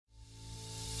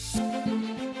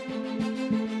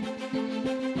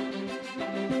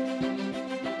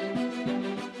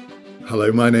Hello,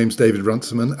 my name's David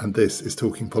Runciman and this is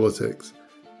Talking Politics.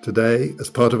 Today, as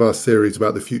part of our series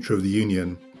about the future of the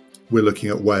Union, we're looking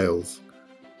at Wales.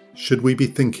 Should we be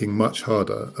thinking much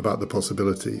harder about the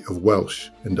possibility of Welsh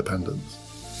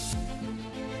independence?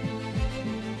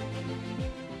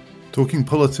 Talking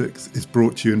Politics is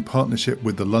brought to you in partnership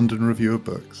with the London Review of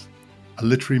Books, a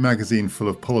literary magazine full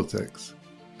of politics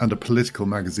and a political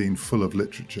magazine full of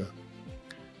literature.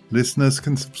 Listeners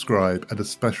can subscribe at a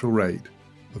special rate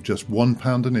of just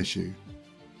 £1 an issue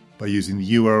by using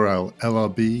the URL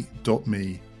lrb.me/talk.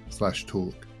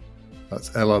 That's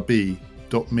lrb.me/talk.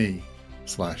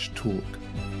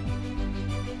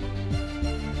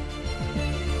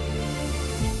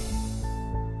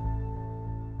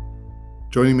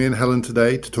 Joining me in Helen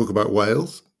today to talk about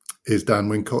Wales is Dan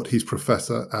Wincott. He's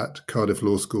professor at Cardiff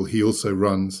Law School. He also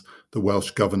runs the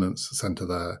Welsh Governance Centre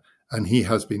there, and he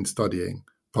has been studying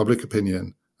public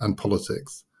opinion and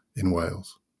politics in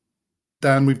Wales.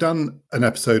 Dan, we've done an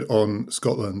episode on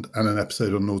Scotland and an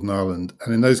episode on Northern Ireland,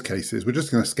 and in those cases, we're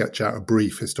just going to sketch out a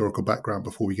brief historical background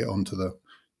before we get on to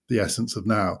the essence of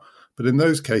now. But in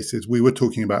those cases, we were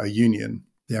talking about a union,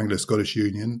 the Anglo-Scottish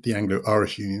Union, the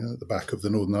Anglo-Irish Union at the back of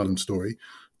the Northern Ireland story.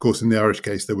 Of course, in the Irish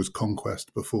case, there was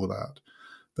conquest before that.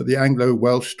 But the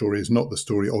Anglo-Welsh story is not the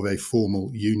story of a formal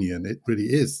union. It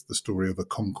really is the story of a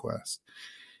conquest.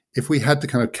 If we had to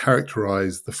kind of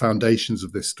characterize the foundations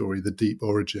of this story, the deep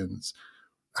origins,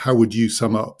 how would you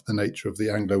sum up the nature of the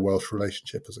Anglo-Welsh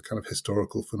relationship as a kind of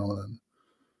historical phenomenon?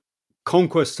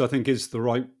 Conquest, I think, is the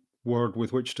right word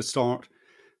with which to start.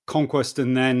 Conquest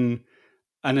and then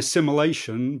an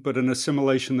assimilation, but an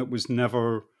assimilation that was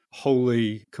never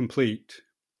wholly complete.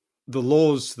 The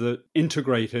laws that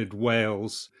integrated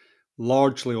Wales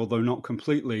largely, although not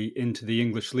completely, into the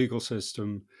English legal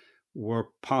system were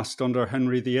passed under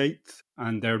Henry VIII,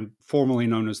 and they're formally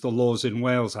known as the Laws in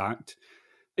Wales Act.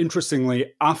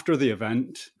 Interestingly, after the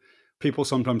event, people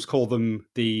sometimes call them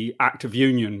the Act of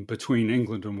Union between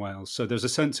England and Wales. So there's a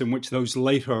sense in which those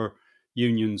later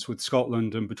unions with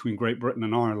Scotland and between Great Britain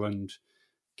and Ireland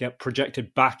get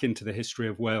projected back into the history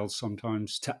of Wales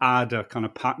sometimes to add a kind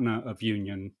of patina of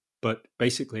union. But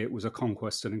basically, it was a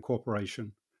conquest and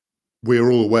incorporation.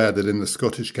 We're all aware that in the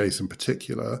Scottish case in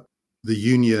particular, the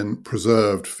Union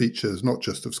preserved features not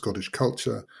just of Scottish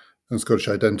culture and Scottish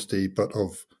identity, but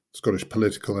of Scottish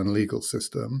political and legal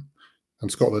system. And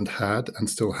Scotland had and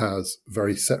still has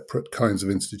very separate kinds of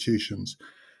institutions.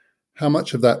 How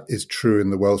much of that is true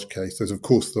in the Welsh case? There's, of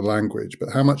course, the language,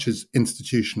 but how much is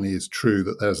institutionally is true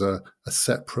that there's a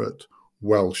separate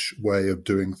Welsh way of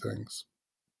doing things?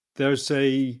 There's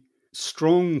a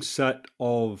strong set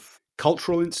of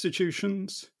cultural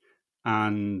institutions,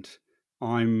 and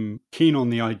I'm keen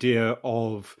on the idea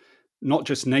of not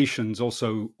just nations,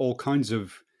 also all kinds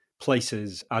of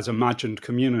places as imagined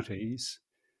communities.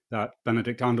 That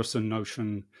Benedict Anderson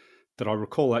notion that I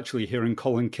recall actually hearing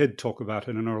Colin Kidd talk about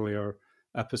in an earlier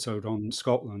episode on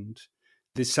Scotland.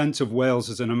 This sense of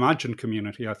Wales as an imagined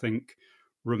community, I think,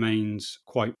 remains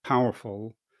quite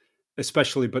powerful,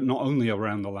 especially but not only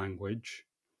around the language.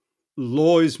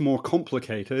 Law is more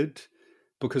complicated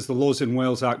because the Laws in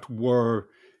Wales Act were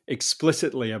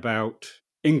explicitly about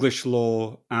English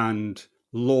law and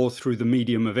law through the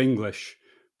medium of English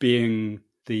being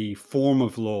the form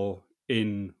of law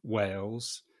in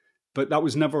Wales. But that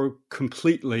was never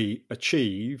completely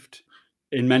achieved.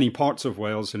 In many parts of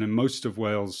Wales and in most of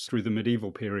Wales through the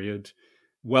medieval period,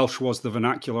 Welsh was the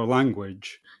vernacular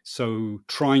language. So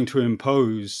trying to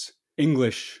impose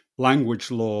English language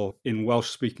law in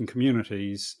Welsh-speaking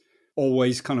communities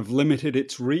always kind of limited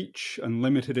its reach and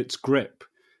limited its grip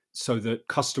so that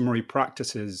customary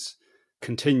practices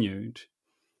continued.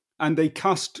 And they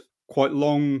cast quite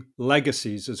long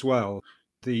legacies as well.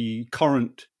 The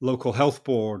current local health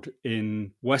board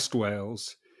in West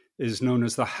Wales is known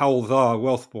as the Hywel Dda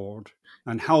Wealth Board.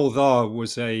 And Hywel Dda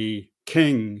was a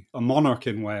king, a monarch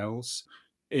in Wales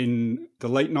in the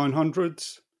late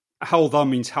 900s. Hywel Dda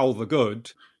means Hywel the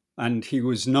Good, and he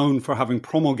was known for having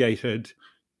promulgated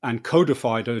and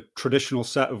codified a traditional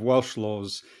set of Welsh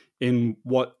laws in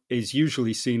what is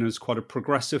usually seen as quite a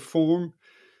progressive form.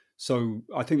 So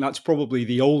I think that's probably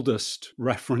the oldest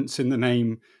reference in the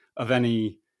name of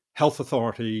any health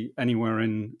authority anywhere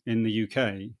in the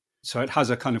UK. So it has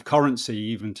a kind of currency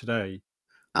even today.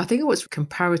 I think what's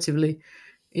comparatively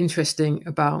interesting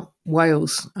about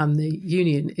Wales and the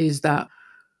Union is that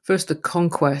first the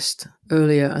conquest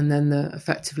earlier and then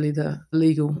effectively the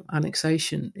legal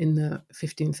annexation in the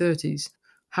 1530s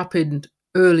happened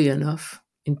early enough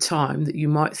in time that you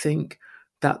might think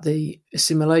that the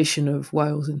assimilation of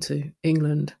Wales into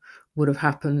England would have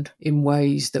happened in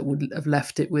ways that would have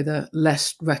left it with a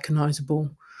less recognisable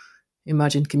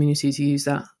imagined community, to use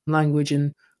that language,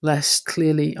 and less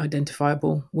clearly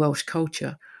identifiable Welsh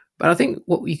culture. But I think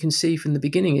what you can see from the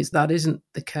beginning is that isn't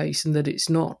the case, and that it's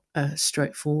not a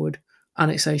straightforward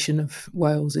annexation of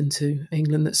Wales into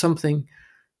England, that something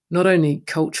not only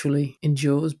culturally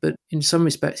endures, but in some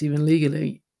respects even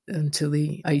legally until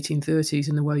the 1830s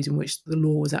in the ways in which the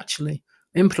law was actually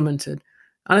implemented.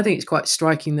 And I think it's quite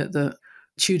striking that the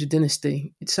Tudor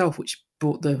dynasty itself, which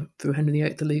brought through Henry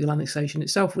VIII, the legal annexation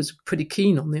itself, was pretty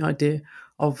keen on the idea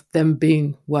of them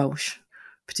being Welsh,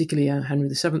 particularly Henry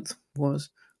VII was.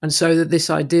 And so that this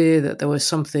idea that there was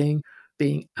something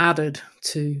being added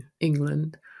to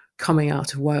England coming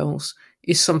out of Wales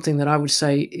is something that I would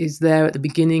say is there at the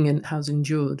beginning and has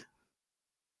endured.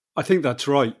 I think that's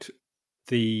right.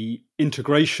 The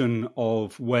integration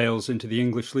of Wales into the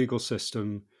English legal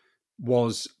system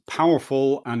was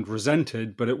powerful and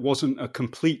resented, but it wasn't a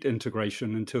complete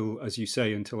integration until, as you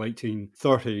say, until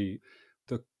 1830.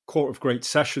 The Court of Great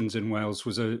Sessions in Wales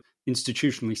was an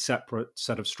institutionally separate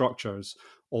set of structures,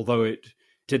 although it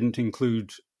didn't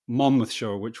include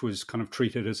Monmouthshire, which was kind of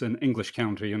treated as an English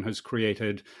county and has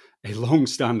created a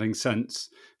long-standing sense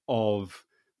of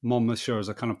Monmouthshire as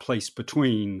a kind of place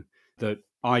between that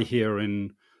I hear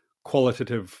in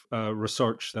qualitative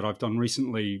research that I've done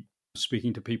recently,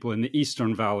 speaking to people in the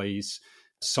Eastern Valleys,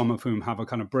 some of whom have a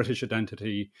kind of British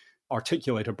identity,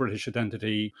 articulate a British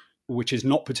identity, which is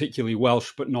not particularly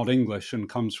Welsh, but not English, and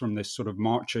comes from this sort of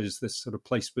marches, this sort of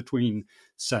place between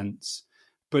sense.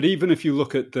 But even if you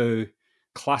look at the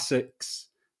classics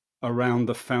around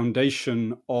the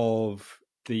foundation of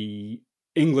the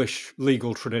English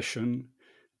legal tradition,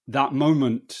 that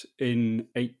moment in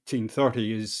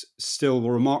 1830 is still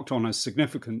remarked on as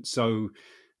significant. So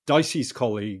Dicey's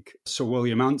colleague, Sir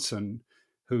William Anson,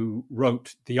 who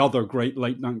wrote the other great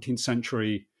late 19th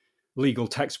century legal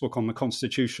textbook on the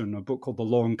Constitution, a book called The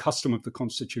Law and Custom of the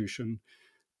Constitution,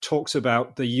 talks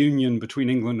about the union between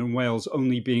England and Wales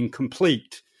only being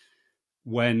complete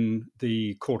when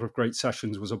the Court of Great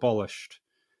Sessions was abolished.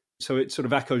 So it sort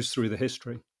of echoes through the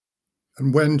history.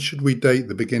 And when should we date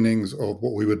the beginnings of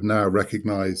what we would now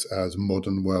recognise as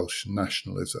modern Welsh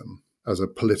nationalism as a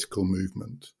political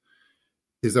movement?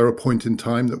 Is there a point in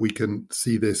time that we can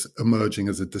see this emerging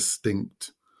as a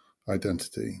distinct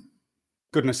identity?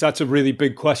 Goodness, that's a really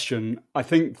big question. I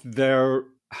think there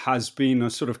has been a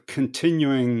sort of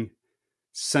continuing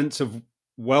sense of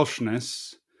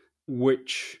Welshness,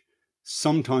 which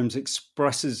sometimes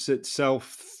expresses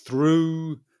itself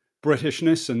through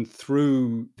Britishness and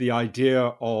through the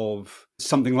idea of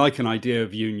something like an idea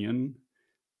of union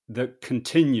that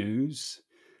continues.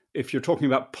 If you're talking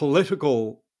about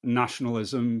political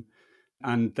nationalism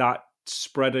and that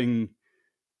spreading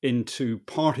into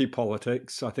party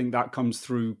politics, I think that comes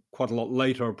through quite a lot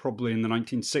later, probably in the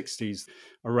 1960s,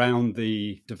 around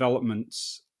the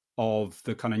developments of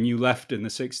the kind of new left in the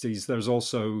 60s. There's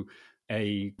also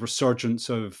a resurgence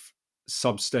of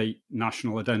sub-state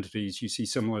national identities. You see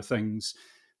similar things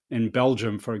in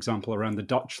Belgium, for example, around the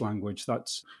Dutch language.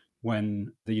 That's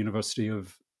when the University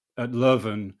at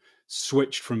Leuven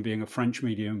switched from being a French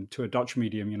medium to a Dutch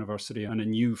medium university, and a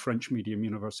new French medium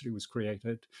university was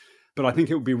created. But I think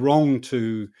it would be wrong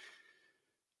to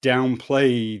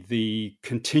downplay the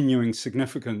continuing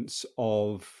significance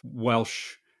of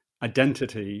Welsh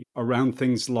identity around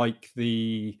things like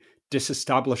the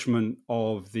disestablishment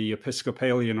of the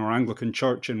Episcopalian or Anglican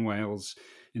Church in Wales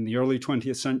in the early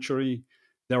 20th century.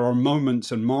 There are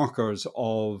moments and markers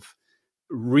of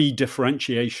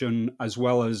redifferentiation as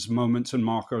well as moments and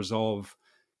markers of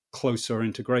closer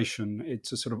integration.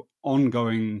 It's a sort of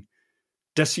ongoing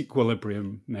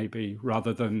disequilibrium, maybe,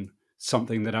 rather than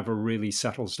something that ever really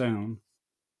settles down.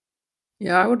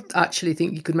 Yeah, I would actually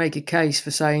think you could make a case for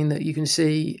saying that you can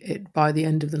see it by the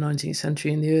end of the 19th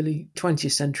century and the early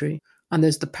 20th century. And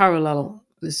there's the parallel,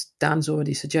 as Dan's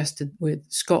already suggested, with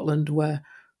Scotland, where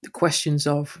the questions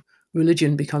of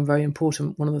religion become very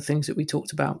important. One of the things that we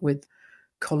talked about with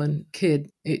Colin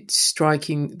Kidd, it's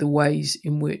striking the ways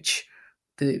in which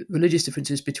the religious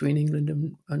differences between England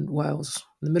and Wales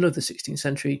in the middle of the 16th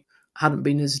century hadn't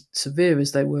been as severe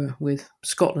as they were with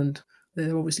Scotland.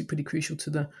 They're obviously pretty crucial to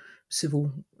the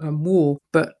Civil War.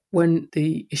 But when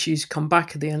the issues come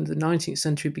back at the end of the 19th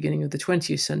century, beginning of the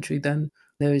 20th century, then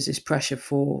there is this pressure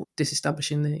for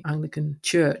disestablishing the Anglican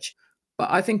Church.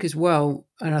 But I think as well,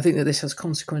 and I think that this has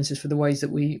consequences for the ways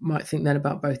that we might think then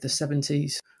about both the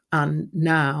 70s and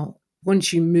now,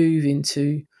 once you move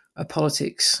into a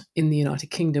politics in the United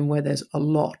Kingdom where there's a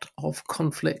lot of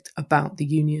conflict about the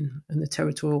union and the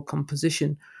territorial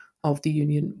composition, of the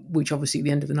Union, which obviously at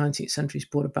the end of the 19th century is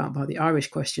brought about by the Irish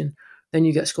question. Then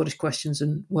you get Scottish questions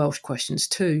and Welsh questions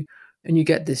too, and you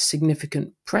get this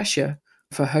significant pressure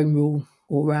for home rule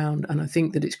all round. And I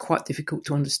think that it's quite difficult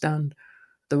to understand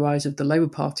the rise of the Labour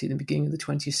Party in the beginning of the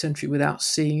 20th century without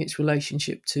seeing its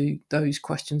relationship to those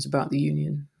questions about the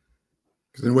Union.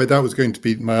 In a way, that was going to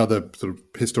be my other sort of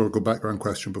historical background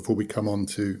question before we come on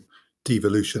to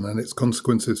devolution and its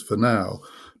consequences for now,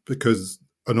 because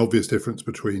an obvious difference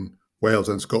between Wales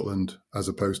and Scotland as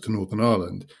opposed to Northern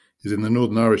Ireland is in the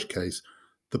Northern Irish case,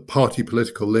 the party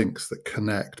political links that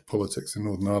connect politics in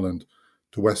Northern Ireland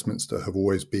to Westminster have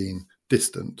always been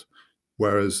distant,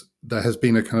 whereas there has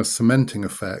been a kind of cementing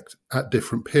effect at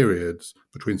different periods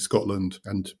between Scotland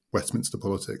and Westminster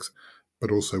politics,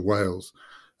 but also Wales.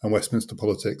 And Westminster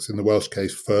politics, in the Welsh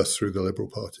case, first through the Liberal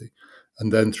Party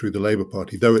and then through the Labour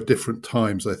Party, though at different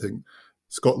times. I think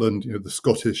Scotland, the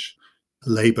Scottish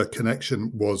Labour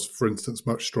connection was, for instance,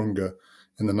 much stronger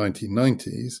in the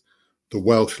 1990s. The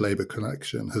Welsh Labour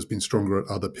connection has been stronger at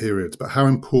other periods. But how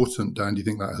important, Dan, do you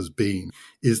think that has been?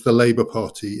 Is the Labour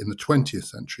Party in the 20th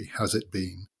century, has it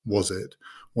been, was it,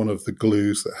 one of the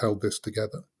glues that held this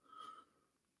together?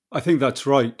 I think that's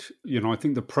right. I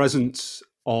think the presence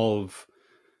of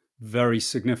very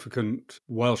significant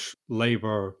Welsh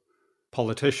Labour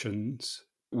politicians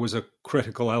was a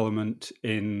critical element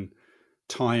in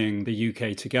tying the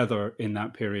UK together in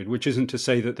that period, which isn't to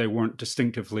say that they weren't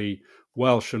distinctively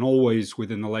Welsh. And always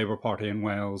within the Labour Party in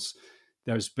Wales,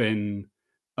 there's been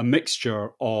a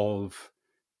mixture of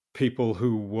people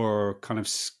who were kind of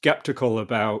sceptical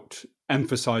about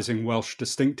emphasising Welsh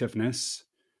distinctiveness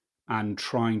and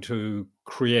trying to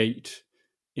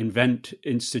invent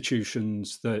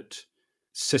institutions that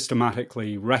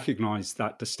systematically recognise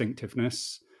that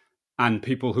distinctiveness, and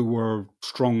people who were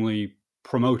strongly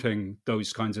promoting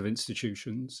those kinds of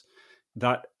institutions.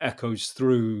 That echoes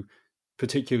through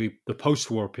particularly the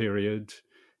post-war period,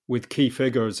 with key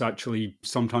figures actually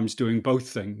sometimes doing both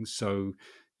things. So,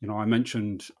 I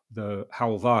mentioned the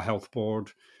Hywel Dda Health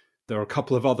Board. There are a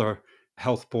couple of other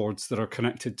health boards that are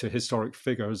connected to historic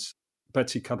figures.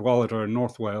 Betsy Cadwaladr in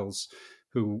North Wales,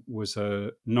 who was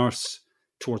a nurse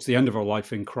towards the end of her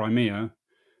life in Crimea,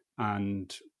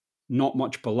 and not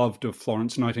much beloved of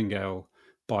Florence Nightingale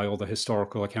by all the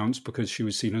historical accounts, because she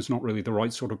was seen as not really the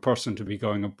right sort of person to be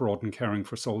going abroad and caring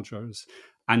for soldiers.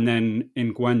 And then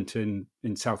in Gwent in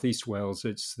southeast Wales,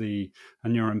 it's the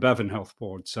Aneurin Bevan Health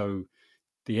Board. So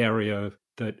the area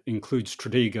that includes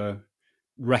Tredegar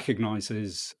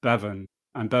recognises Bevan,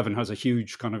 and Bevan has a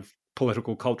huge kind of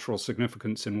political, cultural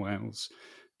significance in Wales.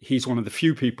 He's one of the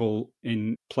few people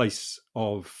in place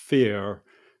of fear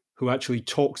who actually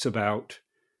talks about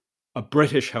a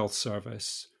British health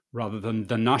service rather than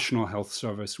the National Health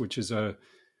Service, which is a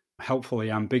helpfully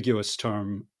ambiguous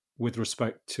term with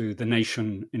respect to the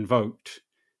nation invoked.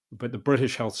 But the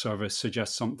British Health Service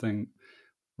suggests something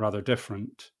rather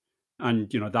different. And,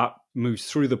 that moves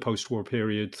through the post-war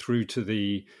period through to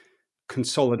the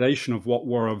consolidation of what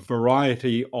were a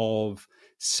variety of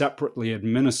separately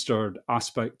administered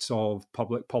aspects of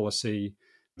public policy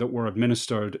that were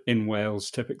administered in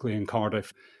Wales, typically in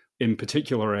Cardiff, in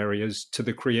particular areas, to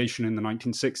the creation in the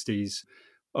 1960s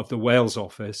of the Wales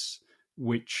Office,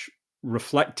 which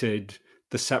reflected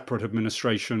the separate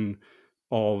administration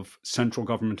of central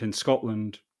government in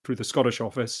Scotland through the Scottish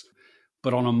Office,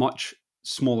 but on a much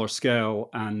smaller scale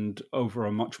and over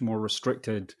a much more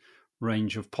restricted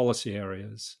range of policy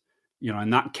areas.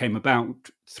 And that came about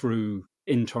through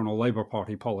internal Labour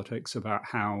Party politics about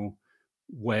how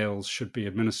Wales should be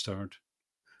administered.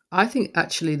 I think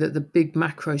actually that the big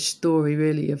macro story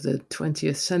really of the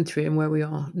 20th century and where we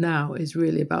are now is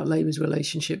really about Labour's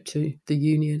relationship to the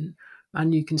Union.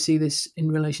 And you can see this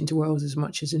in relation to Wales as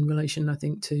much as in relation, I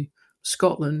think, to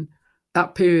Scotland.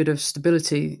 That period of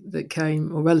stability that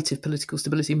came, or relative political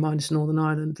stability minus Northern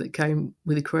Ireland, that came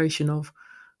with the creation of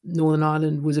Northern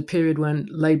Ireland, was a period when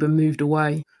Labour moved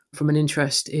away from an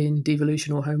interest in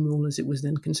devolution or home rule as it was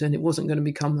then concerned. It wasn't going to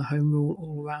become the home rule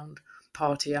all-round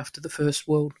party after the First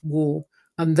World War.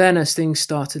 And then as things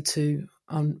started to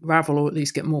unravel, or at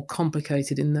least get more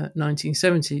complicated in the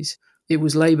 1970s, it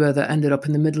was Labour that ended up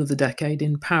in the middle of the decade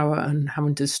in power and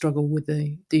having to struggle with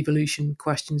the devolution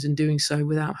questions, and doing so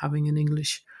without having an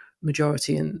English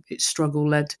majority. And its struggle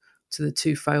led to the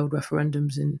two failed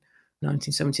referendums in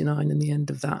 1979 and the end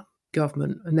of that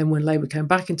government. And then when Labour came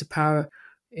back into power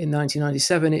in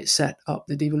 1997, it set up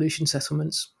the devolution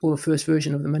settlements, or the first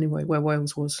version of them anyway, where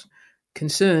Wales was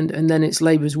concerned. And then it's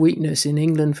Labour's weakness in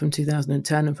England from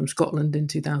 2010 and from Scotland in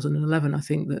 2011, I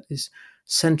think, that is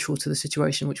central to the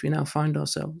situation in which we now find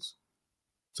ourselves.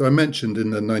 So I mentioned in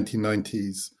the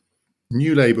 1990s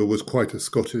New Labour was quite a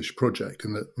Scottish project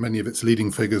in that many of its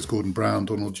leading figures, Gordon Brown,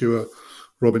 Donald Dewar,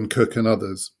 Robin Cook and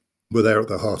others, were there at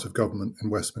the heart of government in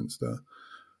Westminster.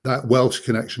 That Welsh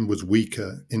connection was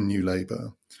weaker in New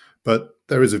Labour. But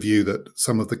there is a view that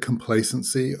some of the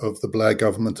complacency of the Blair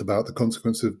government about the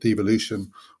consequences of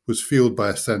devolution was fueled by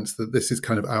a sense that this is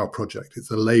kind of our project.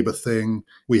 It's a Labour thing.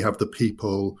 We have the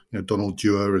people. Donald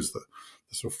Dewar is the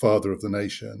sort of father of the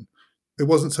nation. It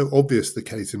wasn't so obvious the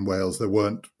case in Wales. There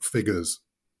weren't figures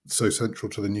so central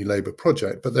to the New Labour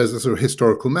project, but there's a sort of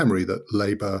historical memory that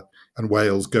Labour and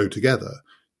Wales go together.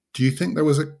 Do you think there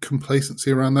was a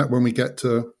complacency around that when we get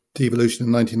to devolution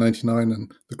in 1999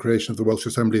 and the creation of the Welsh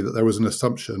Assembly, that there was an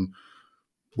assumption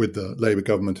with the Labour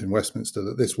government in Westminster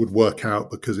that this would work out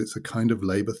because it's a kind of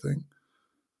Labour thing?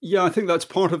 Yeah, I think that's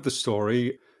part of the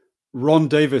story. Ron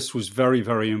Davies was very,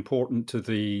 very important to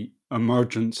the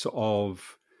emergence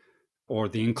of, or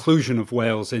the inclusion of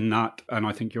Wales in that, and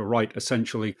I think you're right,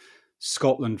 essentially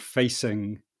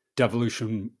Scotland-facing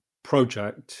devolution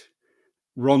project.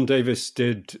 Ron Davies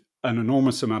did an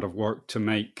enormous amount of work to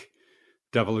make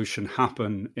devolution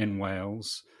happen in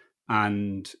Wales,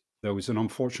 and there was an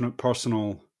unfortunate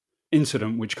personal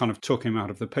incident which kind of took him out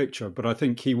of the picture, but I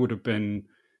think he would have been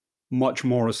much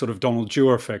more a sort of Donald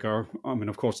Dewar figure. I mean,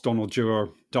 of course, Donald Dewar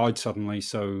died suddenly,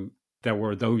 so there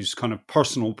were those kind of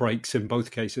personal breaks in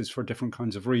both cases for different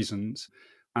kinds of reasons.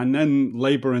 And then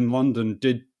Labour in London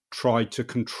did try to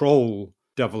control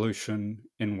devolution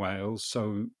in Wales.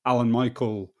 So Alan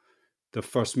Michael, the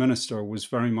First Minister, was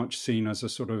very much seen as a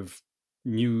sort of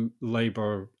new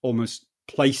Labour, almost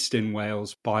placed in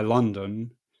Wales by London.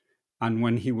 And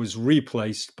when he was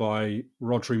replaced by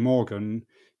Rhodri Morgan,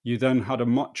 you then had a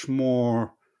much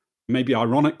more, maybe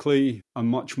ironically, a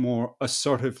much more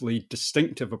assertively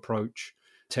distinctive approach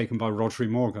taken by Rhodri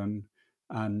Morgan.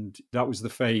 And that was the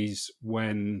phase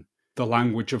when the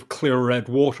language of clear red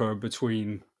water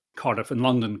between Cardiff and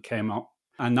London came up.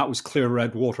 And that was clear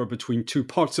red water between two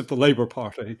parts of the Labour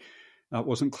Party. That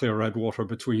wasn't clear red water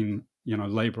between,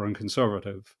 Labour and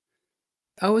Conservative.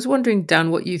 I was wondering, Dan,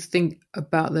 what you think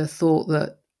about the thought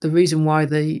that the reason why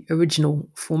the original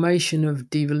formation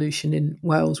of devolution in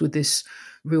Wales, with this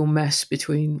real mess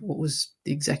between what was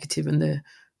the executive and the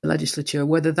legislature,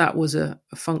 whether that was a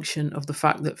function of the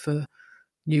fact that for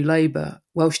New Labour,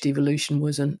 Welsh devolution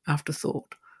was an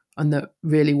afterthought, and that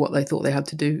really what they thought they had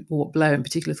to do, or what Blair in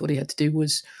particular thought he had to do,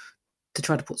 was to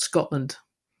try to put Scotland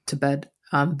to bed.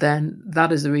 And then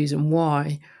that is the reason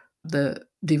why the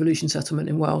devolution settlement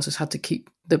in Wales has had to keep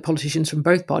the politicians from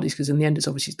both parties, because in the end it's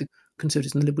obviously the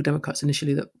Conservatives and the Liberal Democrats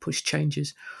initially that pushed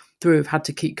changes through, have had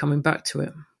to keep coming back to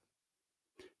it.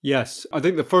 Yes, I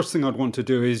think the first thing I'd want to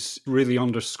do is really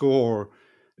underscore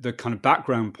the kind of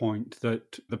background point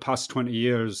that the past 20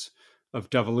 years of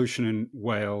devolution in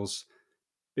Wales,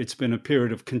 it's been a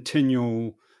period of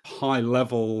continual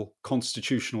high-level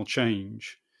constitutional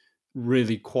change,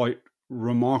 really quite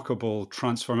remarkable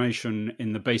transformation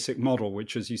in the basic model,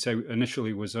 which, as you say,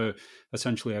 initially was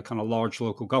essentially a kind of large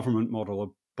local government model, a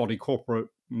body corporate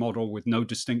model with no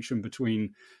distinction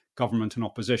between government and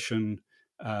opposition.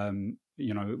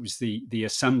 It was the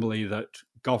assembly that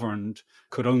governed,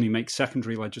 could only make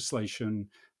secondary legislation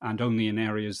and only in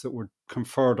areas that were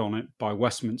conferred on it by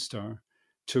Westminster,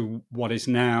 to what is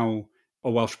now a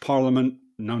Welsh Parliament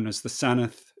known as the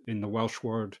Senedd in the Welsh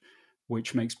word,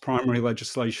 which makes primary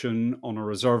legislation on a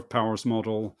reserved powers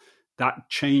model. That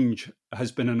change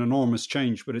has been an enormous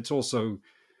change, but it's also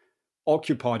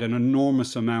occupied an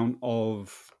enormous amount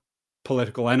of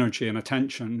political energy and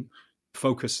attention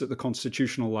focused at the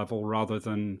constitutional level rather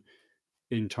than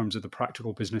in terms of the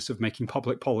practical business of making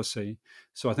public policy.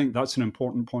 So I think that's an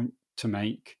important point to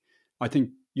make. I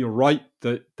think you're right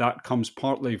that comes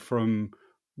partly from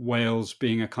Wales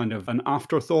being a kind of an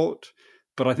afterthought,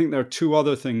 but I think there are two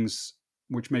other things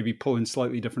which maybe pull in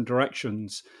slightly different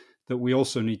directions that we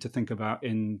also need to think about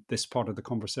in this part of the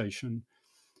conversation.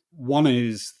 One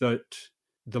is that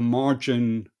the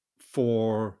margin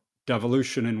for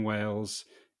devolution in Wales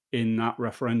in that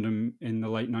referendum in the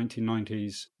late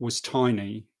 1990s was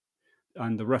tiny.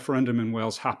 And the referendum in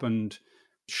Wales happened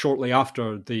shortly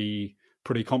after the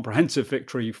pretty comprehensive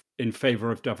victory in favour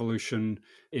of devolution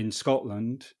in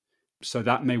Scotland. So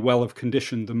that may well have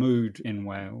conditioned the mood in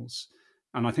Wales.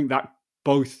 And I think that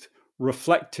both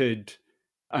reflected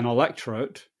an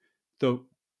electorate that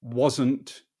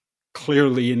wasn't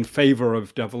clearly in favour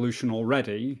of devolution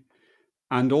already,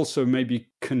 and also maybe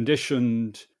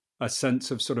conditioned a sense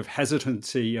of sort of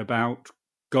hesitancy about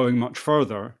going much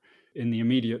further in the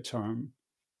immediate term.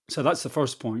 So that's the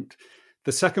first point.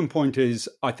 The second point is,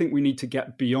 I think we need to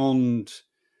get beyond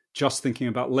just thinking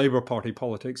about Labour Party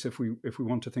politics if we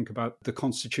want to think about the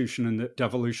Constitution and the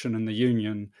devolution and the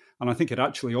Union. And I think it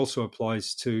actually also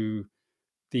applies to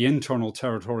the internal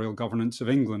territorial governance of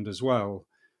England as well,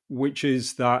 which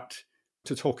is that,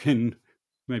 to talk in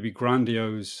maybe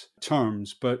grandiose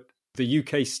terms, but the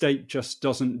UK state just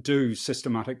doesn't do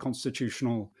systematic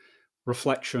constitutional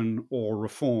reflection or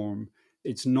reform.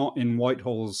 It's not in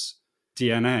Whitehall's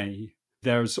DNA.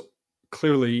 There's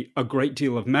clearly a great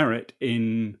deal of merit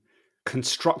in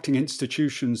constructing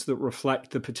institutions that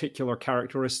reflect the particular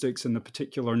characteristics and the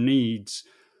particular needs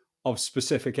of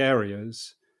specific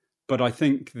areas. But I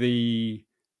think the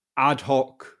ad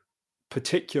hoc,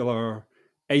 particular,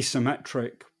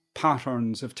 asymmetric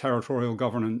patterns of territorial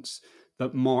governance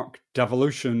that mark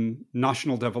devolution,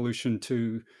 national devolution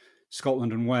to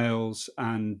Scotland and Wales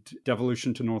and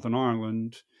devolution to Northern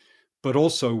Ireland, but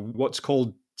also what's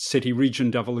called city-region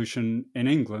devolution in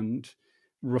England,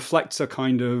 reflects a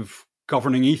kind of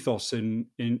governing ethos in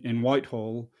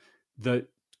Whitehall that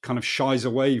kind of shies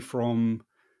away from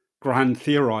grand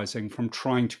theorizing, from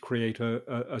trying to create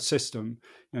a system.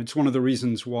 And it's one of the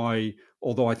reasons why,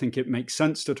 although I think it makes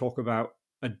sense to talk about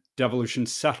a devolution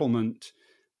settlement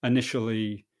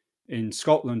initially in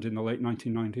Scotland in the late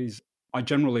 1990s, I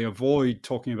generally avoid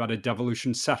talking about a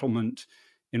devolution settlement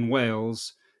in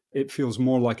Wales. It feels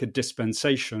more like a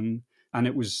dispensation, and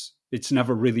it's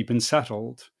never really been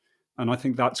settled. And I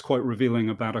think that's quite revealing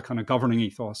about a kind of governing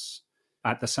ethos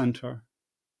at the centre.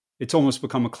 It's almost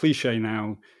become a cliche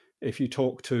now, if you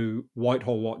talk to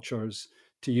Whitehall watchers,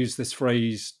 to use this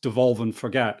phrase, devolve and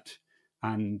forget.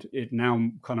 And it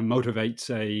now kind of motivates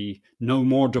a no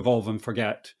more devolve and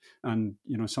forget, and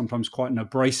sometimes quite an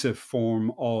abrasive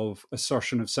form of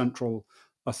assertion of central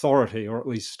authority, or at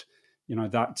least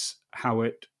that's how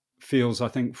it feels, I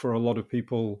think, for a lot of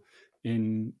people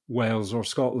in Wales or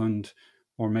Scotland,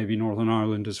 or maybe Northern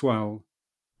Ireland as well.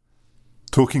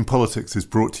 Talking Politics is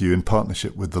brought to you in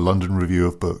partnership with the London Review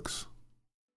of Books.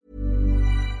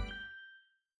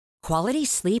 Quality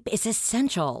sleep is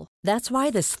essential. That's why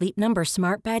the Sleep Number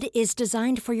Smart Bed is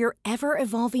designed for your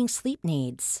ever-evolving sleep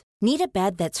needs. Need a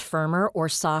bed that's firmer or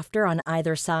softer on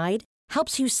either side?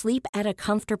 Helps you sleep at a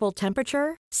comfortable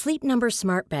temperature? Sleep Number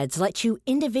Smart Beds let you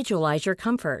individualize your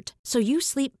comfort, so you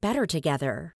sleep better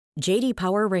together. J.D.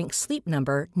 Power ranks Sleep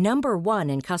Number number 1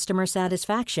 in customer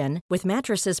satisfaction with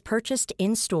mattresses purchased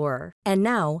in-store. And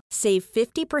now, save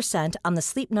 50% on the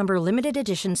Sleep Number Limited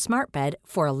Edition Smart Bed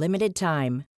for a limited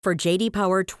time. For J.D.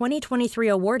 Power 2023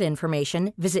 award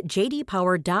information, visit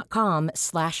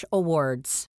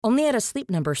jdpower.com/awards. Only at a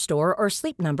Sleep Number store or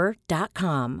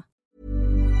sleepnumber.com.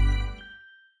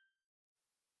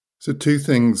 So 2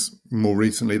 things more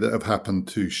recently that have happened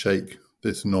to shake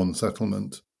this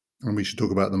non-settlement, and we should talk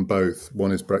about them both.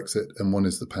 One is Brexit and one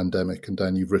is the pandemic. And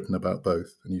Dan, you've written about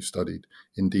both and you've studied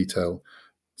in detail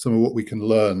some of what we can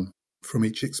learn from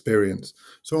each experience.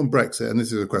 So on Brexit, and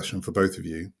this is a question for both of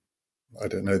you, I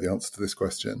don't know the answer to this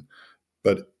question,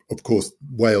 but of course,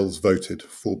 Wales voted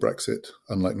for Brexit,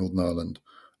 unlike Northern Ireland,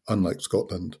 unlike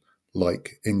Scotland,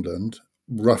 like England,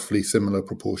 roughly similar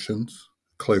proportions,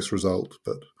 close result,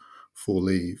 but for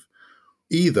leave.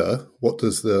 Either what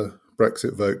does the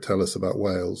Brexit vote tell us about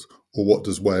Wales, or what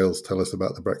does Wales tell us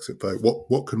about the Brexit vote?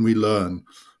 What can we learn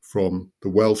from the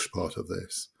Welsh part of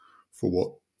this for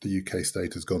what the UK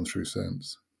state has gone through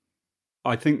since?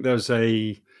 I think there's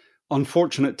a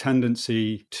unfortunate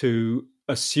tendency to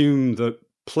assume that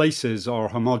places are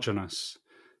homogenous.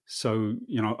 So,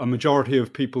 a majority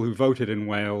of people who voted in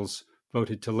Wales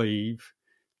voted to leave,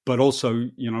 but also,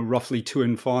 roughly 2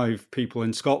 in 5 people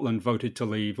in Scotland voted to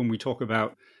leave. And we talk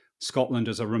about Scotland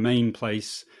as a Remain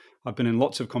place. I've been in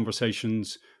lots of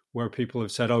conversations where people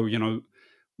have said,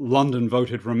 London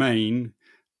voted Remain,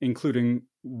 including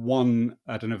one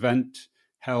at an event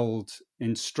held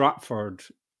in Stratford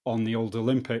on the old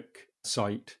Olympic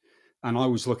site. And I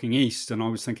was looking east and I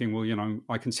was thinking,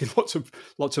 I can see lots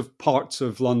of parts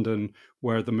of London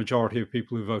where the majority of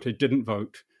people who voted didn't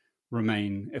vote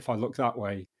Remain, if I look that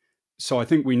way. So I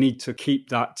think we need to keep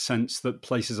that sense that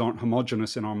places aren't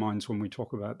homogenous in our minds when we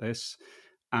talk about this.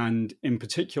 And in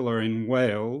particular in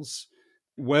Wales,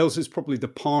 Wales is probably the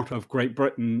part of Great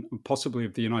Britain, possibly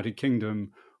of the United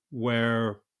Kingdom,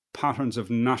 where patterns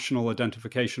of national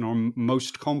identification are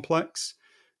most complex.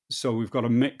 So we've got a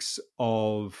mix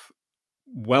of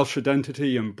Welsh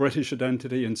identity and British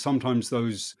identity, and sometimes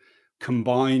those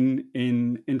combine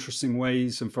in interesting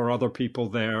ways, and for other people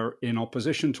they're in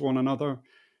opposition to one another.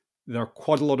 There are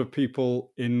quite a lot of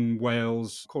people in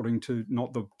Wales, according to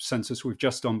not the census we've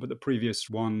just done, but the previous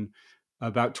one,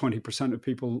 about 20% of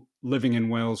people living in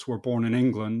Wales were born in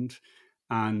England.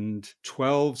 and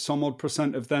 12 some odd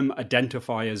 % of them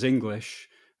identify as English.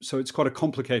 So it's quite a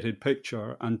complicated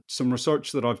picture. And some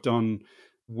research that I've done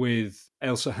with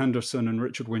Ailsa Henderson and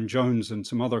Richard Wynne-Jones and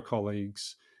some other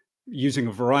colleagues using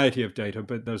a variety of data,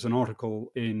 but there's an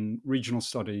article in Regional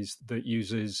Studies that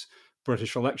uses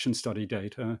British election study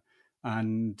data,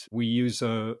 and we use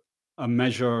a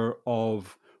measure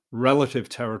of relative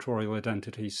territorial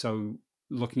identity. So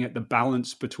looking at the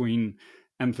balance between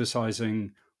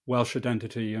emphasising Welsh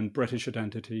identity and British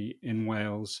identity in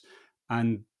Wales.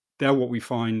 And there what we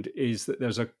find is that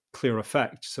there's a clear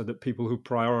effect, so that people who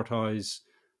prioritise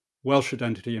Welsh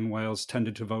identity in Wales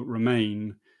tended to vote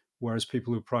Remain, whereas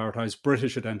people who prioritise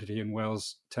British identity in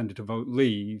Wales tended to vote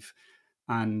Leave.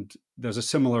 And there's a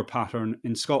similar pattern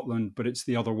in Scotland, but it's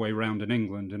the other way around in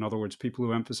England. In other words, people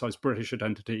who emphasise British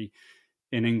identity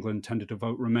in England tended to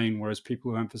vote Remain, whereas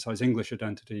people who emphasise English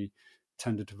identity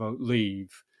tended to vote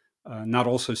Leave. And that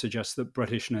also suggests that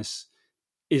Britishness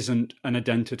isn't an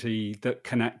identity that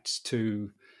connects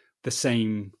to the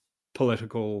same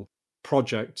political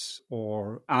projects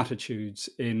or attitudes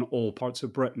in all parts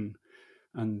of Britain.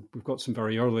 And we've got some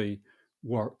very early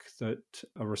work that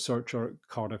a researcher at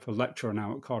Cardiff, a lecturer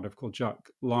now at Cardiff called Jack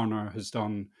Larner has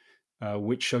done,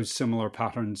 which shows similar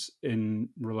patterns in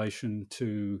relation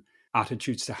to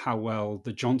attitudes to how well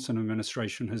the Johnson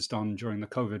administration has done during the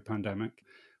COVID pandemic.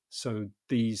 So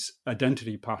these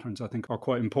identity patterns, I think, are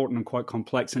quite important and quite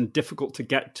complex and difficult to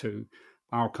get to.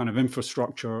 Our kind of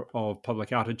infrastructure of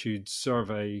public attitudes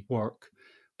survey work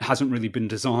hasn't really been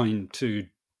designed to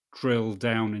drill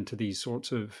down into these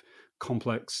sorts of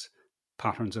complex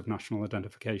patterns of national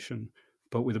identification.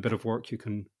 But with a bit of work, you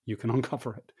can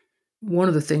uncover it. One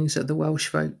of the things that the Welsh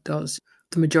vote does,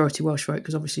 the majority Welsh vote,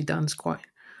 because obviously Dan's quite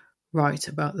right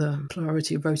about the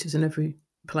plurality of voters in every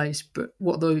place, but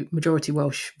what the majority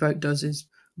Welsh vote does is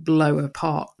blow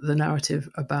apart the narrative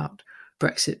about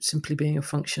Brexit simply being a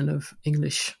function of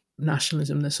English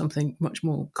nationalism. There's something much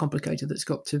more complicated that's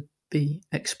got to be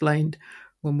explained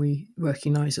when we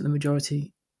recognise that the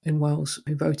majority in Wales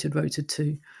who voted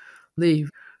to leave.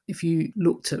 If you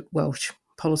looked at Welsh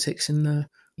politics in the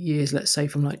years, let's say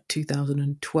from like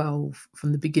 2012,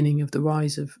 from the beginning of the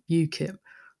rise of UKIP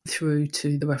through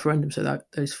to the referendum, so that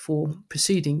those 4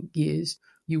 preceding years,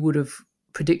 you would have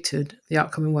predicted the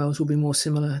outcome in Wales will be more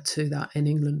similar to that in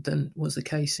England than was the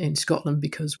case in Scotland,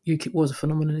 because UKIP was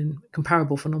a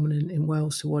comparable phenomenon in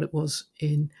Wales to what it was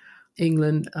in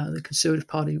England. The Conservative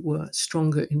Party were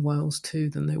stronger in Wales too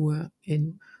than they were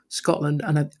in Scotland.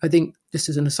 And I think, just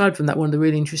as an aside from that, one of the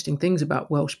really interesting things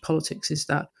about Welsh politics is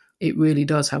that it really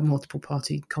does have multiple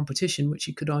party competition, which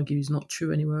you could argue is not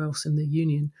true anywhere else in the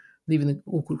Union. Leaving the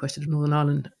awkward question of Northern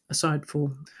Ireland aside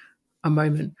for a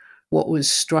moment, what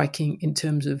was striking in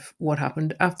terms of what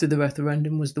happened after the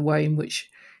referendum was the way in which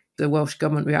the Welsh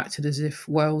government reacted as if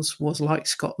Wales was like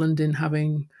Scotland in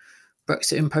having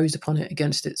Brexit imposed upon it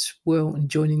against its will and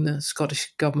joining the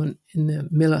Scottish government in the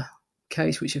Miller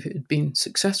case, which if it had been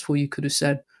successful, you could have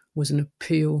said was an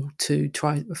appeal to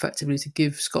try effectively to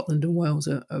give Scotland and Wales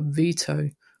a veto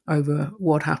over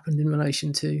what happened in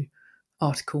relation to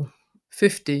Article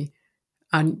 50.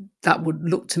 And that would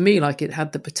look to me like it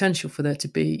had the potential for there to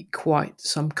be quite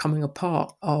some coming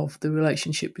apart of the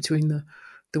relationship between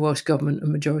the Welsh government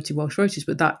and majority Welsh voters.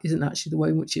 But that isn't actually the way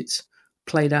in which it's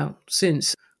played out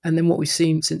since. And then what we've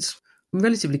seen since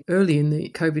relatively early in the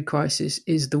COVID crisis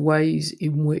is the ways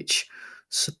in which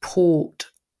support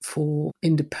for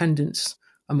independence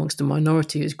amongst the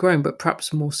minority has grown, but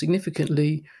perhaps more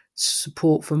significantly,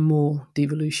 support for more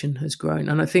devolution has grown.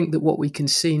 And I think that what we can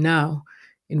see now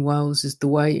in Wales is the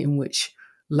way in which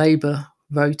Labour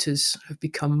voters have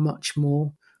become much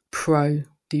more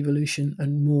pro-devolution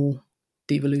and more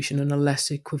devolution and are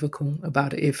less equivocal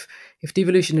about it. If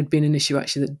devolution had been an issue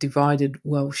actually that divided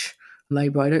Welsh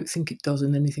Labour, I don't think it does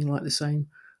in anything like the same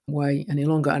way any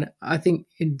longer. And I think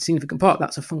in significant part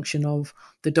that's a function of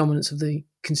the dominance of the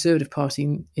Conservative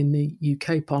Party in the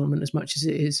UK Parliament as much as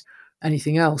it is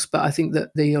anything else. But I think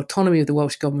that the autonomy of the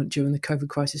Welsh Government during the COVID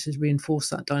crisis has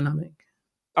reinforced that dynamic.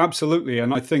 Absolutely.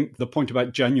 And I think the point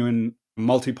about genuine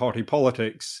multi-party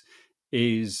politics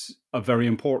is a very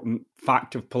important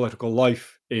fact of political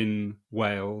life in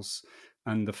Wales.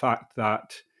 And the fact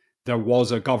that there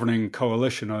was a governing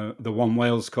coalition, the One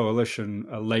Wales coalition,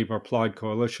 a Labour-Plaid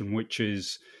coalition, which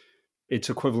is its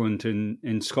equivalent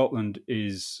in Scotland,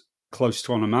 is close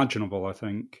to unimaginable, I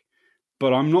think.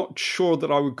 But I'm not sure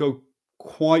that I would go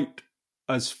quite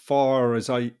as far as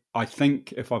I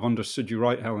think, if I've understood you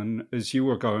right, Helen, as you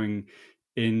were going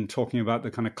in talking about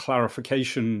the kind of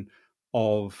clarification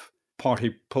of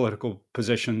party political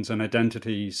positions and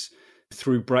identities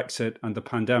through Brexit and the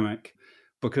pandemic.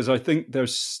 because I think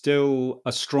there's still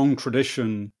a strong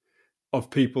tradition of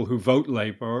people who vote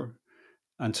Labour,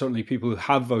 and certainly people who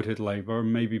have voted Labour,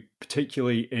 maybe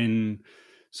particularly in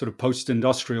sort of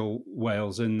post-industrial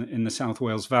Wales, in the South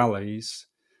Wales valleys,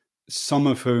 some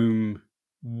of whom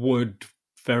would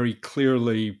very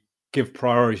clearly give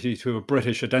priority to a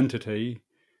British identity,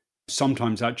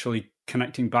 sometimes actually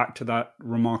connecting back to that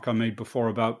remark I made before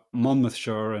about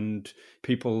Monmouthshire and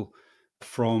people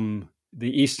from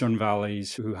the eastern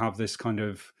valleys who have this kind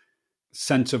of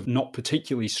sense of not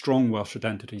particularly strong Welsh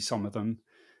identity, some of them,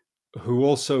 who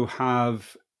also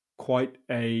have quite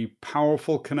a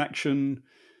powerful connection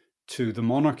to the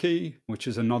monarchy, which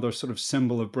is another sort of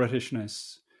symbol of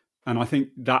Britishness. And I think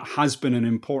that has been an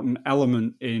important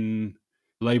element in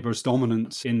Labour's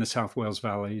dominance in the South Wales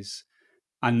valleys.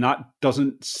 And that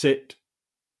doesn't sit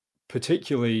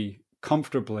particularly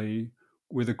comfortably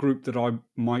with a group that I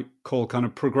might call kind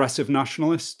of progressive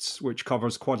nationalists, which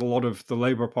covers quite a lot of the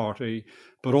Labour Party,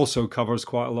 but also covers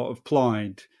quite a lot of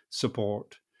Plaid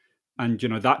support. And, you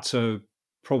know, that's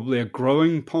probably a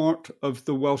growing part of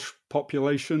the Welsh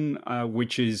population,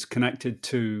 which is connected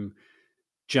to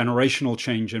generational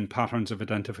change in patterns of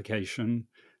identification.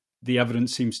 The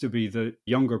evidence seems to be that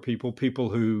younger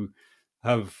people who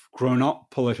have grown up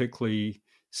politically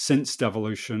since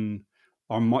devolution,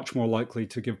 are much more likely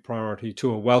to give priority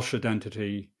to a Welsh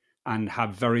identity and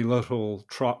have very little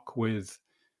truck with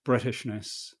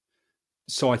Britishness.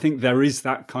 So I think there is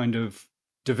that kind of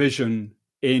division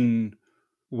in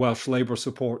Welsh Labour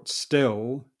support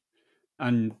still.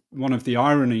 And one of the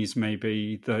ironies may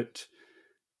be that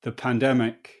the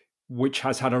pandemic, which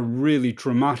has had a really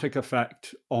dramatic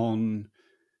effect on,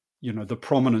 you know, the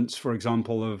prominence, for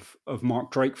example, of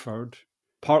Mark Drakeford,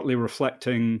 partly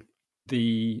reflecting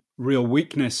the real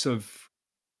weakness of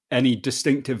any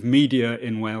distinctive media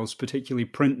in Wales, particularly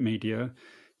print media.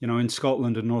 You know, in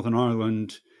Scotland and Northern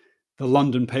Ireland, the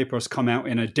London papers come out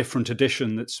in a different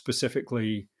edition that's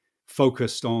specifically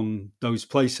focused on those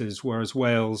places, whereas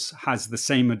Wales has the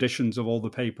same editions of all the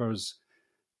papers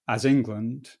as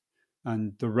England.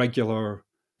 And the regular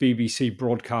BBC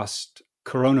broadcast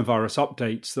coronavirus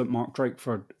updates that Mark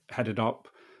Drakeford headed up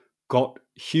got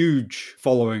huge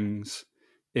followings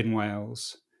in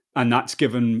Wales. And that's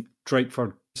given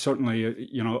Drakeford, certainly,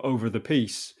 you know, over the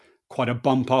piece, quite a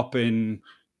bump up in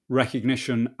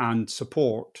recognition and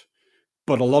support.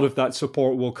 But a lot of that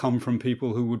support will come from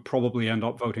people who would probably end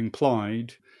up voting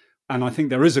Plaid. And I think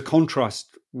there is a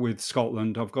contrast with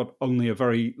Scotland. I've got only a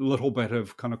very little bit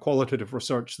of kind of qualitative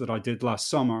research that I did last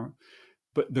summer.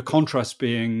 But the contrast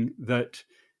being that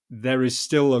there is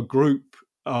still a group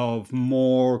of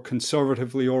more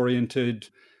conservatively oriented,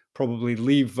 probably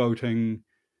leave voting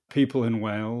people in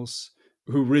Wales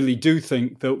who really do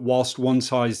think that whilst one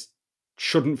size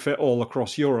shouldn't fit all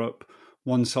across Europe,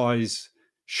 one size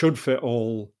should fit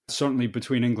all, certainly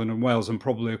between England and Wales and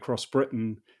probably across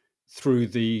Britain through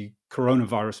the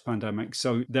coronavirus pandemic.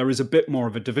 So there is a bit more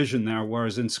of a division there,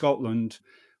 whereas in Scotland,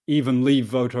 even Leave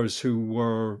voters who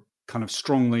were kind of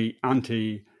strongly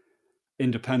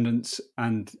anti-independence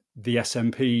and the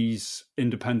SNP's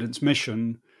independence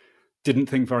mission didn't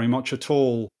think very much at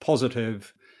all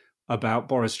positive about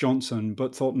Boris Johnson,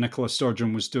 but thought Nicola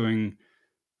Sturgeon was doing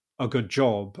a good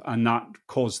job, and that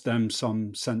caused them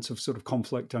some sense of sort of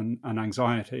conflict and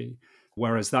anxiety.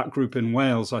 Whereas that group in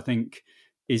Wales, I think,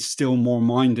 is still more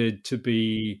minded to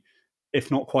be,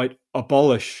 if not quite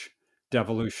abolish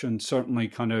devolution, certainly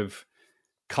kind of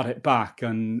cut it back,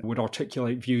 and would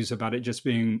articulate views about it just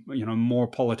being, you know, more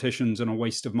politicians and a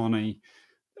waste of money.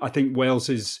 I think Wales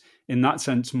is, in that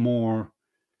sense, more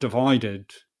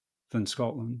divided than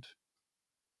Scotland.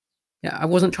 Yeah, I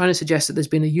wasn't trying to suggest that there's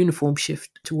been a uniform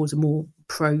shift towards a more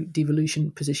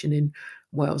pro-devolution position in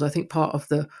Wales. I think part of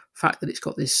the fact that it's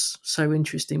got this so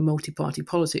interesting multi-party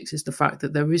politics is the fact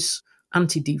that there is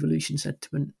anti-devolution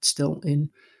sentiment still in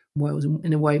Wales,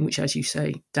 in a way in which, as you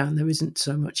say, Dan, there isn't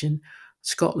so much in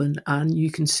Scotland. And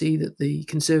you can see that the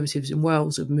Conservatives in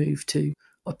Wales have moved to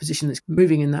a position that's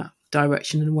moving in that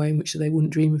direction in a way in which they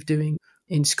wouldn't dream of doing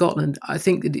in Scotland. I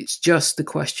think that it's just the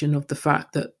question of the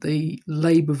fact that the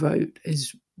Labour vote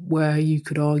is where you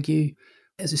could argue,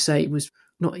 as I say, it was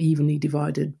not evenly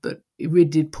divided, but it really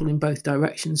did pull in both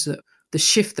directions. That the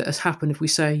shift that has happened, if we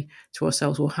say to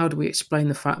ourselves, well, how do we explain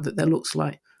the fact that there looks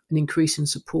like an increase in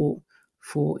support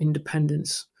for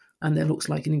independence and there looks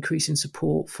like an increase in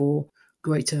support for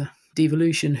greater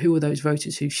devolution? Who are those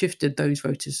voters who shifted? Those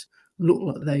voters look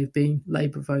like they've been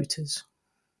Labour voters.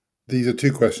 These are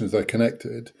two questions that are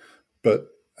connected, but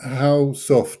how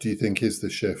soft do you think is the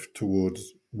shift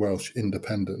towards Welsh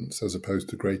independence as opposed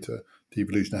to greater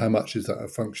devolution? How much is that a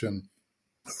function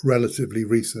relatively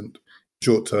recent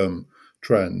short-term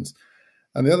trends.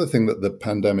 And the other thing that the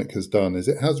pandemic has done is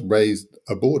it has raised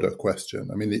a border question.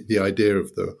 I mean, the idea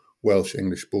of the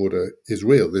Welsh-English border is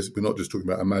real. We're not just talking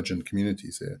about imagined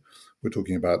communities here. We're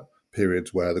talking about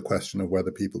periods where the question of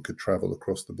whether people could travel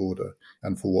across the border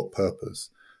and for what purpose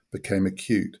became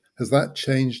acute. Has that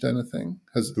changed anything?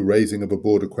 Has the raising of a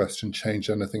border question changed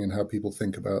anything in how people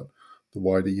think about the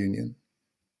wider union?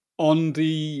 On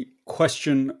the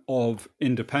question of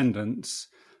independence,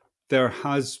 there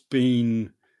has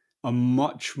been a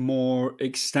much more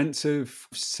extensive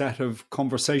set of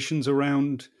conversations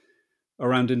around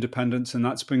independence, and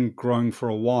that's been growing for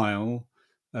a while,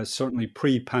 certainly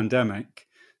pre-pandemic.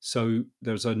 So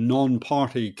there's a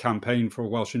non-party campaign for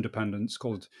Welsh independence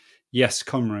called Yes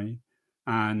Cymru.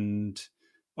 And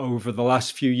over the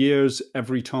last few years,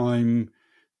 every time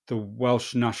the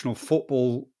Welsh national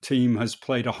football team has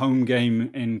played a home game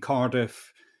in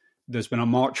Cardiff, there's been a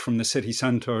march from the city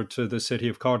centre to the City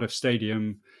of Cardiff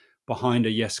Stadium behind a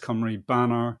Yes Cymru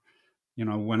banner. You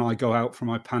know, when I go out for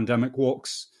my pandemic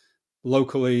walks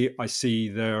locally, I see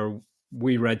their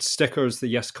We Red stickers. The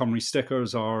Yes Cymru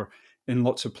stickers are in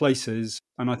lots of places.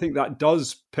 And I think that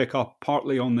does pick up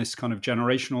partly on this kind of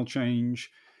generational change.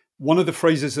 One of the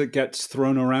phrases that gets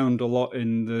thrown around a lot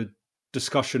in the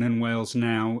discussion in Wales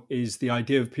now is the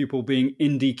idea of people being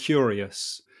indie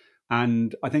curious.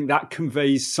 And I think that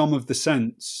conveys some of the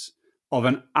sense of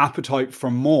an appetite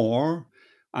for more.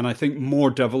 And I think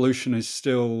more devolution is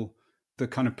still the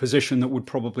kind of position that would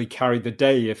probably carry the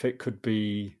day if it could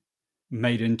be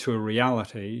made into a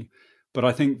reality. But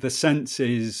I think the sense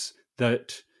is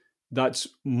that that's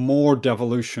more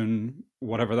devolution,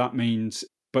 whatever that means,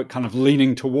 but kind of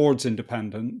leaning towards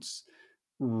independence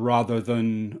rather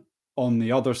than on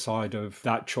the other side of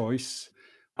that choice.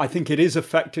 I think it is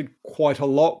affected quite a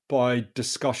lot by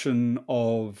discussion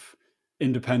of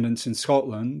independence in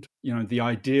Scotland. You know, the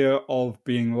idea of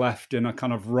being left in a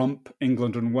kind of rump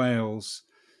England and Wales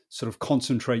sort of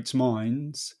concentrates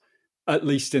minds, at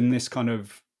least in this kind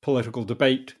of political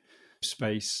debate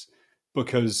space,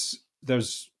 because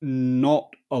there's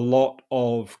not a lot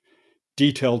of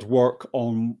detailed work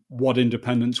on what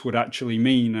independence would actually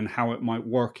mean and how it might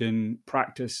work in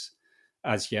practice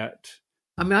as yet.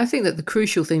 I mean, I think that the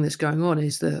crucial thing that's going on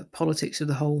is the politics of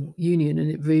the whole union,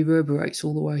 and it reverberates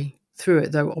all the way through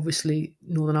it, though obviously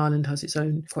Northern Ireland has its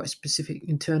own quite specific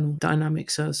internal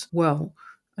dynamics as well.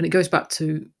 And it goes back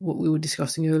to what we were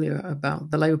discussing earlier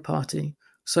about the Labour Party.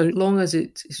 So long as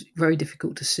it's very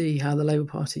difficult to see how the Labour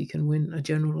Party can win a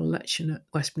general election at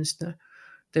Westminster,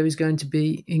 there is going to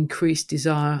be increased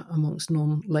desire amongst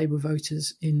non-Labour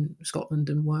voters in Scotland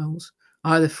and Wales,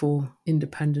 either for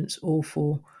independence or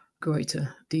for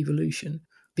greater devolution,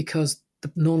 because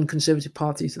the non-Conservative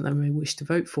parties that they may wish to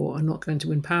vote for are not going to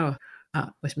win power at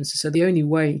Westminster. So the only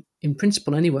way, in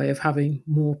principle anyway, of having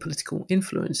more political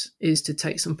influence is to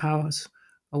take some powers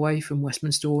away from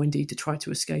Westminster, or indeed to try to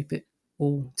escape it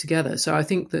altogether. So I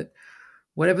think that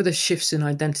whatever the shifts in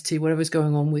identity, whatever's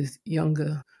going on with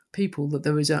younger people, that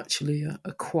there is actually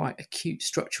a quite acute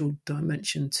structural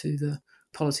dimension to the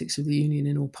politics of the union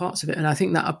in all parts of it. And I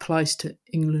think that applies to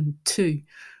England too,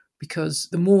 because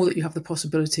the more that you have the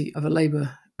possibility of a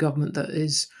Labour government that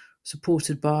is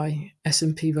supported by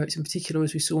SNP votes in particular,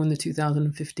 as we saw in the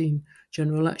 2015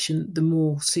 general election, the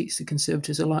more seats the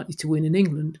Conservatives are likely to win in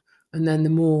England, and then the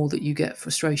more that you get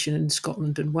frustration in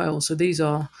Scotland and Wales. So these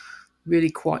are really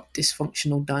quite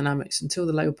dysfunctional dynamics. Until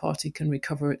the Labour Party can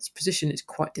recover its position, it's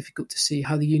quite difficult to see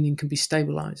how the union can be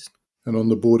stabilised. And on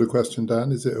the border question,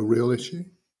 Dan, is it a real issue?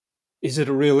 Is it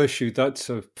a real issue? That's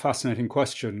a fascinating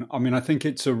question. I mean, I think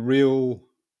it's a real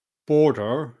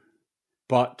border,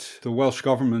 but the Welsh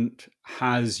government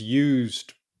has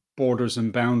used borders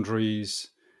and boundaries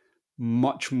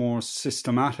much more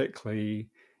systematically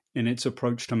in its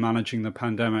approach to managing the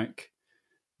pandemic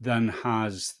than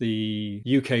has the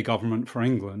UK government for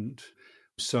England.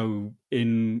 So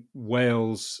in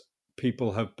Wales,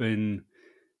 people have been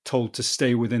told to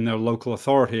stay within their local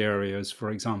authority areas,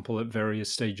 for example, at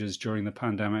various stages during the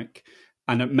pandemic,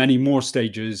 and at many more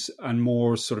stages and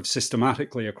more sort of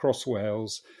systematically across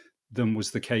Wales than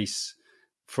was the case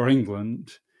for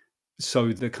England.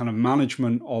 So the kind of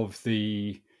management of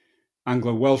the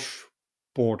Anglo-Welsh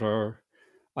border,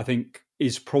 I think,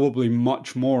 is probably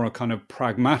much more a kind of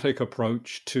pragmatic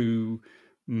approach to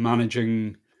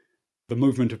managing the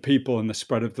movement of people and the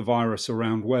spread of the virus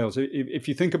around Wales. If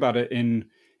you think about it in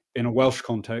a Welsh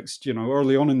context, you know,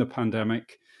 early on in the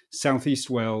pandemic, Southeast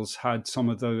Wales had some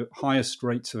of the highest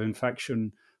rates of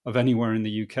infection of anywhere in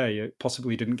the UK. It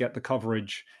possibly didn't get the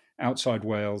coverage outside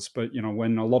Wales, but, you know,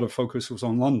 when a lot of focus was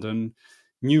on London,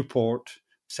 Newport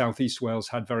Southeast Wales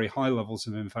had very high levels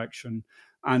of infection.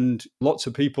 And lots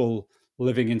of people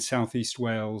living in Southeast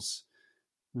Wales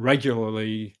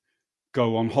regularly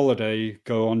go on holiday,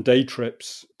 go on day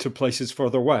trips to places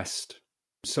further west.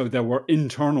 So there were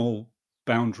internal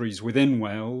boundaries within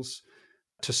Wales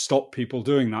to stop people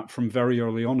doing that from very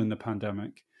early on in the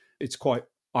pandemic. It's quite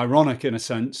ironic in a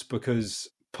sense because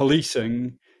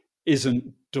policing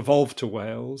isn't devolved to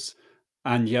Wales,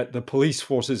 and yet the police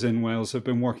forces in Wales have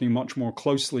been working much more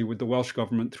closely with the Welsh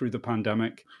government through the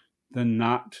pandemic than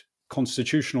that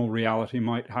constitutional reality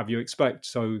might have you expect.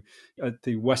 So at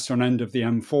the western end of the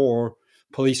M4,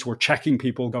 police were checking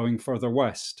people going further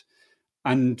west.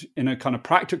 And in a kind of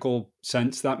practical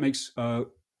sense, that makes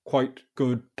quite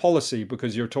good policy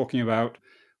because you're talking about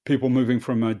people moving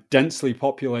from a densely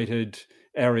populated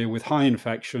area with high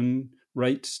infection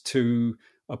rates to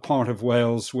a part of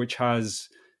Wales which has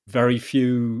very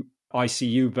few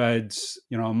ICU beds,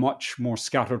 a much more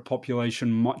scattered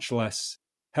population, much less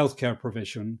healthcare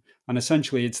provision. And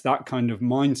essentially, it's that kind of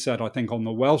mindset, I think, on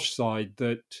the Welsh side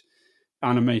that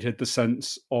animated the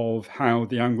sense of how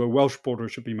the Anglo-Welsh border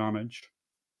should be managed.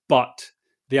 But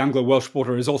the Anglo-Welsh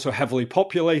border is also heavily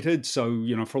populated. So,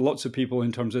 for lots of people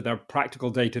in terms of their practical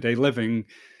day-to-day living,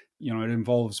 it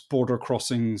involves border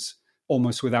crossings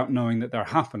almost without knowing that they're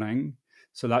happening.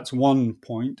 So that's one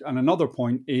point. And another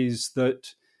point is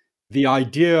that the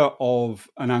idea of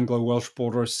an Anglo-Welsh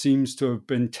border seems to have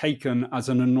been taken as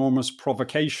an enormous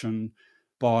provocation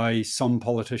by some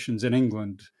politicians in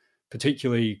England,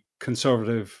 particularly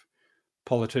Conservative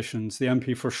politicians. The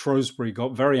MP for Shrewsbury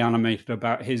got very animated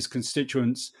about his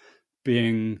constituents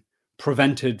being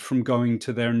prevented from going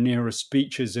to their nearest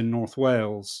beaches in North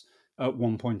Wales at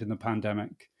one point in the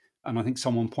pandemic. And I think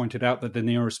someone pointed out that the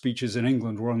nearest beaches in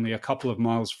England were only a couple of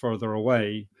miles further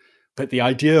away. But the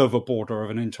idea of a border, of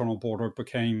an internal border,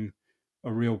 became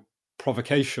a real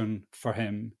provocation for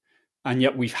him. And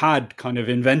yet we've had kind of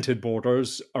invented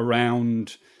borders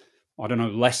around,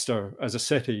 Leicester as a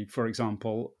city, for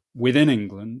example, within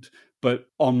England, but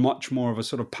on much more of a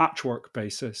sort of patchwork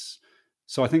basis.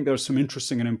 So I think there's some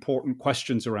interesting and important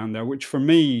questions around there, which for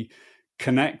me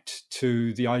connect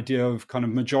to the idea of kind of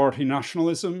majority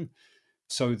nationalism,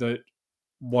 so that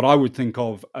what I would think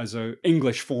of as an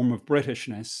English form of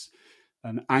Britishness,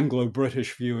 an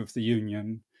Anglo-British view of the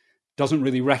Union, doesn't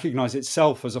really recognize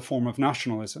itself as a form of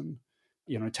nationalism.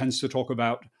 It tends to talk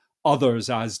about others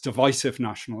as divisive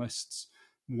nationalists,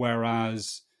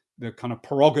 whereas the kind of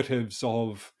prerogatives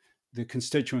of the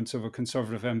constituents of a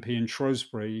Conservative MP in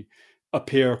Shrewsbury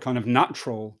appear kind of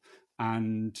natural,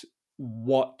 and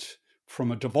what,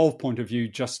 from a devolved point of view,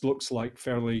 just looks like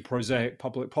fairly prosaic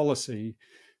public policy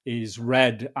is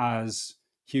read as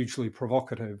hugely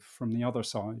provocative from the other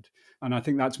side. And I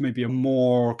think that's maybe a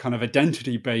more kind of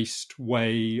identity-based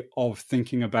way of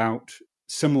thinking about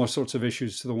similar sorts of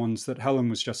issues to the ones that Helen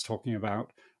was just talking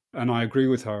about. And I agree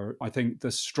with her. I think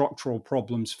the structural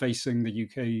problems facing the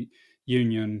UK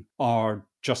Union are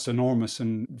just enormous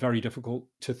and very difficult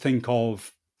to think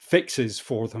of fixes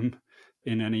for them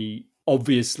in any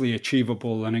obviously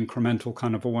achievable and incremental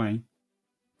kind of a way.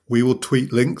 We will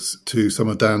tweet links to some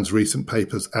of Dan's recent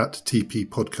papers at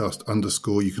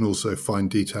 @TPPodcast_. You can also find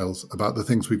details about the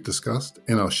things we've discussed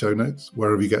in our show notes,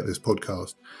 wherever you get this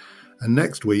podcast. And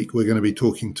next week, we're going to be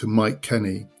talking to Mike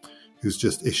Kenny, who's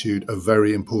just issued a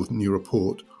very important new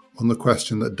report on the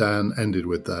question that Dan ended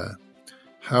with there.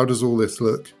 How does all this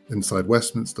look inside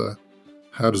Westminster?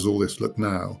 How does all this look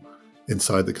now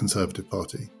inside the Conservative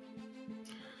Party?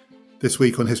 This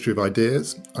week on History of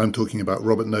Ideas, I'm talking about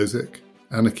Robert Nozick,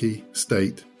 Anarchy,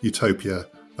 State, Utopia,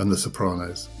 and The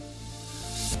Sopranos.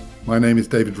 My name is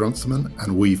David Runciman,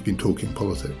 and we've been talking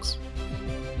politics.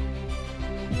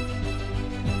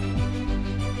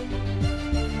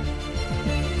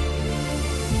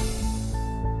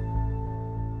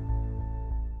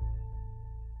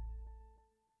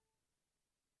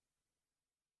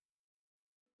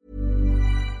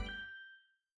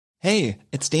 Hey,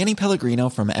 it's Danny Pellegrino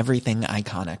from Everything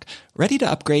Iconic. Ready to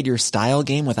upgrade your style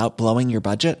game without blowing your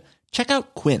budget? Check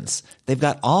out Quince. They've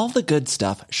got all the good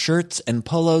stuff, shirts and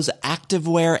polos,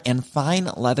 activewear, and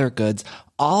fine leather goods,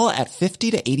 all at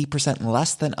 50 to 80%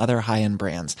 less than other high-end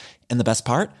brands. And the best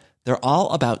part? They're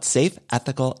all about safe,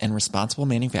 ethical, and responsible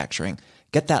manufacturing.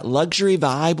 Get that luxury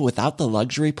vibe without the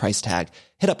luxury price tag.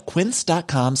 Hit up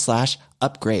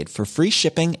quince.com/upgrade for free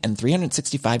shipping and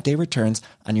 365-day returns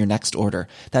on your next order.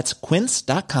 That's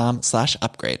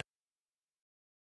quince.com/upgrade.